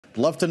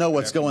Love to know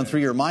what's going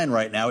through your mind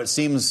right now. It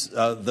seems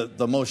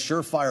the most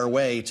surefire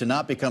way to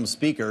not become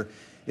Speaker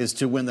is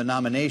to win the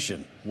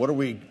nomination. What are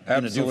we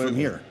going to do from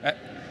here?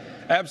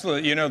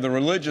 Absolutely. You know, the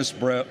religious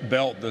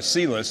belt, the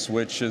sealess,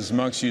 which as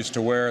monks used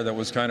to wear, that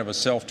was kind of a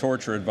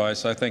self-torture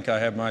advice. I think I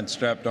have mine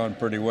strapped on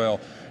pretty well.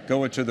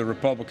 Go into the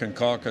Republican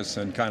caucus,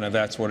 and kind of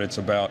that's what it's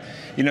about.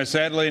 You know,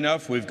 sadly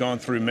enough, we've gone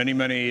through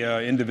many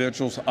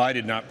individuals. I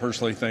did not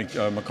personally think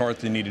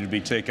McCarthy needed to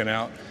be taken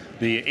out.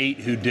 The 8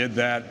 who did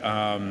that,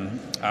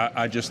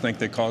 I just think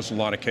they caused a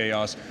lot of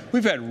chaos.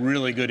 We've had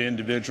really good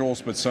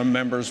individuals, but some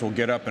members will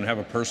get up and have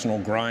a personal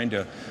grind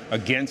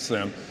against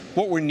them.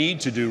 What we need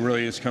to do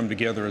really is come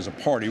together as a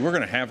party. We're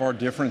going to have our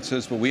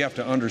differences, but we have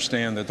to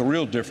understand that the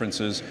real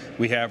differences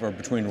we have are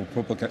between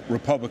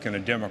Republican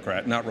and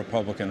Democrat, not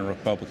Republican and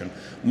Republican.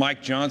 Mike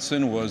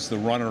Johnson was the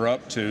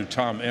runner-up to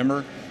Tom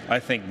Emmer. I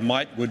think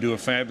Mike would do a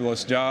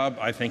fabulous job.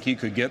 I think he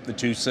could get the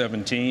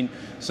 217.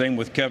 Same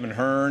with Kevin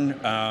Hern.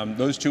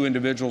 Those two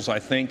individuals, I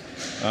think,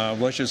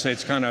 let's just say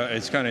it's kind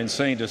of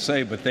insane to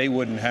say, but they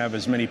wouldn't have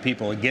as many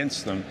people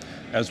against them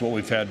as what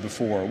we've had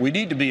before. We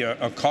need to be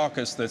a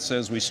caucus that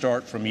says we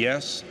start from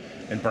yes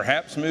and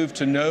perhaps move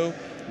to no,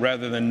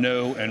 rather than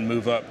no and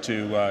move up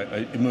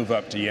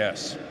to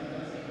yes.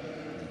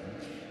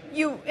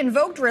 You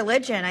invoked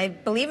religion. I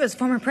believe it was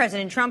former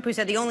President Trump who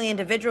said the only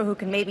individual who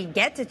can maybe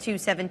get to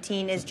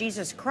 217 is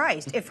Jesus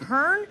Christ. If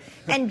Hern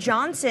and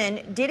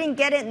Johnson didn't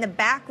get it in the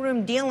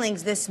backroom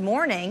dealings this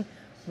morning,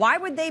 why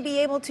would they be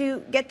able to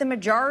get the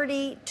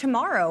majority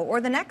tomorrow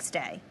or the next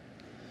day?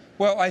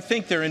 Well, I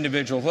think they're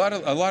individuals.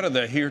 A lot of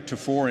the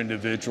heretofore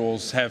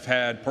individuals have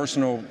had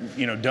personal,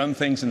 done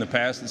things in the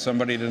past that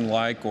somebody didn't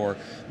like, or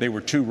they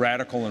were too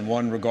radical in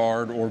one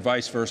regard, or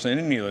vice versa, and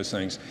any of those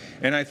things.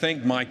 And I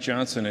think Mike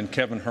Johnson and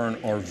Kevin Hern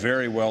are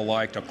very well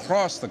liked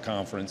across the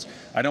conference.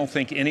 I don't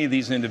think any of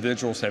these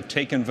individuals have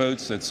taken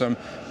votes that some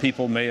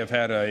people may have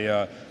had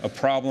a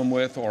problem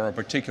with, or a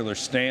particular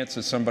stance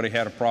that somebody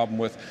had a problem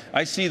with.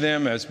 I see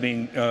them as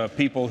being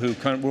people who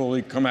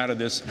really come out of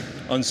this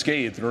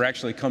unscathed, or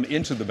actually come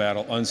into the battle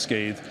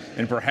unscathed,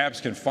 and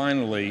perhaps can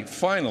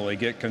finally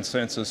get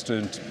consensus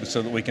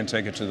so that we can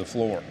take it to the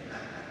floor.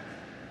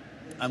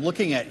 I'm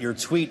looking at your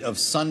tweet of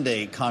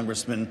Sunday,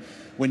 Congressman,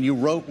 when you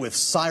wrote with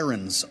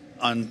sirens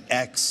on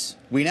X.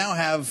 We now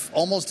have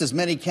almost as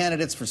many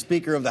candidates for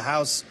Speaker of the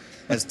House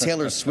as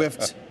Taylor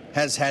Swift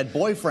has had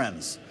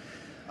boyfriends.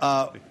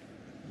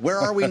 Where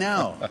are we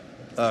now,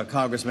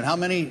 Congressman? How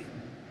many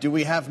do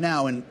we have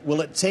now, and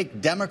will it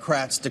take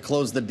Democrats to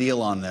close the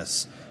deal on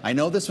this? I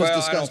know this was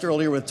discussed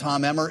earlier with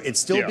Tom Emmer. It's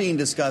still being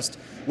discussed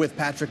with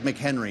Patrick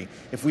McHenry.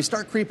 If we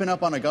start creeping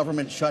up on a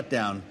government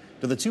shutdown,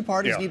 do the two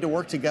parties need to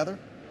work together?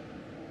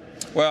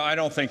 Well, I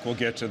don't think we'll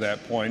get to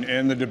that point.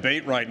 And the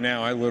debate right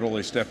now, I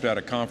literally stepped out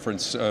of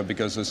conference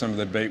because of some of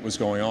the debate was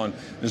going on,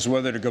 is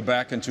whether to go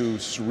back into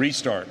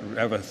restart,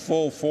 have a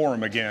full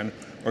forum again,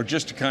 or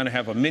just to kind of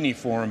have a mini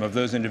forum of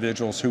those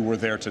individuals who were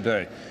there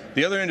today.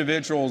 The other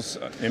individuals,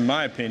 in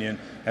my opinion,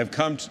 have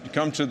come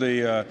to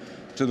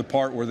the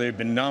part where they've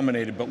been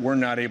nominated, but we're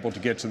not able to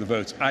get to the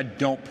votes. I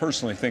don't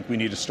personally think we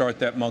need to start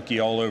that monkey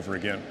all over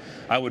again.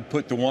 I would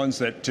put the ones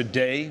that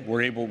today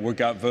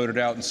got voted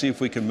out and see if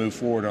we can move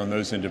forward on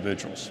those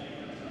individuals.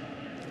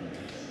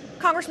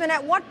 Congressman,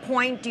 at what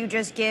point do you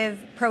just give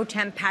pro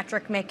tem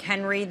Patrick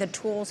McHenry the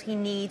tools he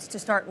needs to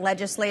start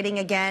legislating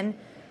again?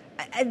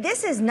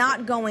 This is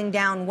not going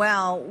down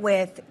well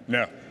with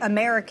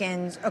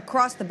Americans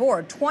across the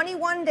board.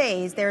 21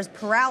 days, there's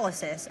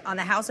paralysis on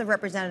the House of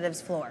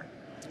Representatives floor.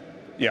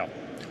 Yeah.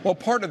 Well,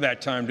 part of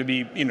that time, to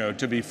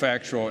be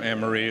factual,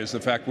 Anne-Marie, is the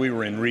fact we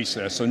were in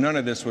recess. So none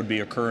of this would be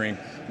occurring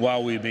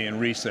while we'd be in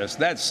recess.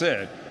 That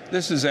said,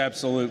 this is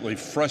absolutely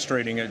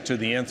frustrating it to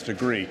the nth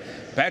degree.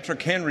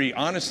 Patrick Henry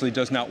honestly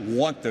does not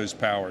want those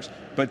powers,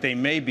 but they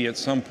may be at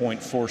some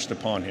point forced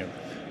upon him.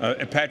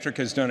 Patrick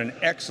has done an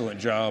excellent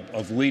job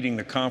of leading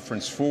the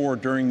conference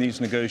forward during these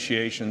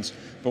negotiations,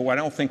 but I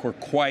don't think we're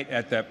quite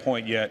at that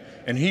point yet,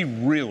 and he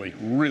really,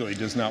 really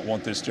does not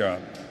want this job.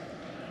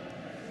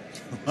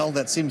 Well,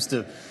 that seems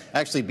to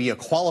actually be a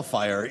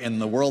qualifier in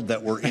the world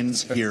that we're in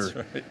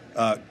here.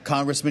 Right.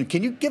 Congressman,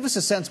 can you give us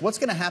a sense what's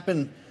going to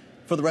happen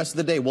for the rest of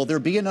the day? Will there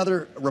be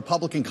another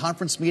Republican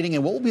conference meeting,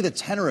 and what will be the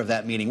tenor of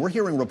that meeting? We're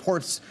hearing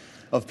reports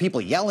of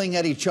people yelling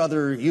at each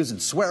other, using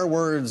swear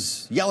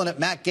words, yelling at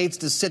Matt Gaetz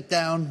to sit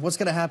down. What's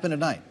going to happen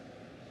tonight?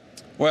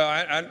 Well,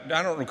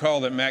 I don't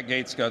recall that Matt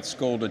Gaetz got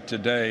scolded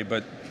today,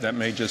 but that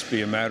may just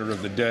be a matter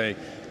of the day.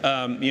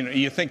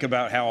 You think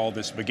about how all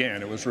this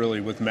began. It was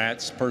really with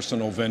Matt's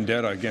personal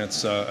vendetta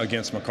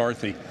against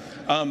McCarthy.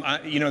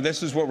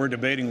 This is what we're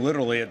debating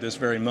literally at this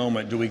very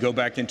moment. Do we go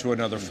back into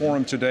another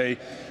forum today?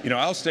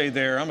 I'll stay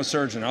there. I'm a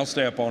surgeon. I'll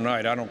stay up all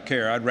night. I don't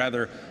care. I'd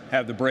rather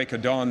have the break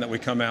of dawn that we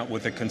come out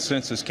with a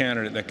consensus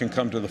candidate that can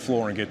come to the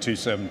floor and get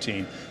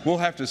 217. We'll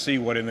have to see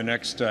what in the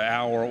next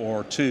hour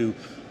or two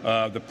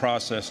the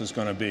process is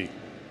going to be.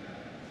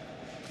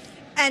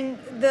 And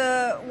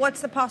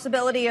what's the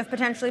possibility of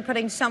potentially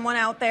putting someone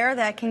out there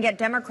that can get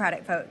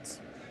Democratic votes?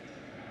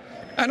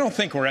 I don't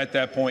think we're at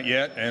that point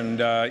yet, and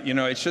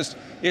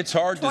it's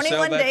hard to sell that to the American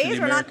public. 21 days,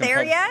 we're not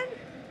there yet?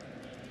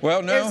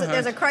 Well, no.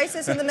 There's a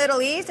crisis in the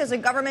Middle East. There's a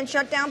government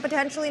shutdown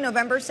potentially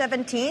November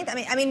 17th.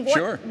 I mean,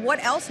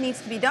 what else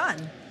needs to be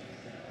done?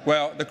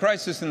 Well, the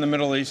crisis in the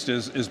Middle East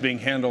is being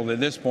handled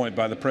at this point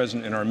by the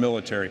president and our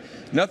military.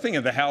 Nothing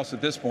in the House at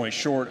this point,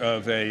 short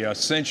of a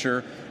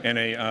censure and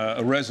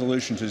a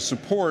resolution to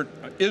support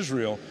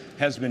Israel,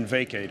 has been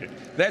vacated.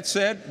 That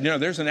said,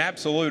 there's an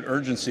absolute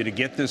urgency to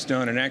get this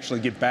done and actually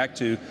get back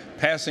to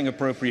passing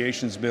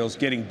appropriations bills,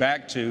 getting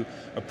back to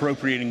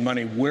appropriating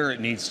money where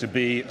it needs to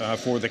be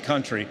for the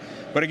country.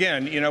 But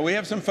again, we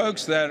have some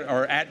folks that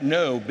are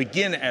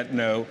begin at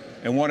no,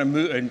 and want to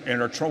move,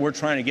 and we're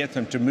trying to get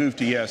them to move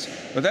to yes.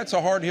 But that's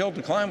a hard hill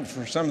to climb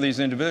for some of these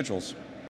individuals.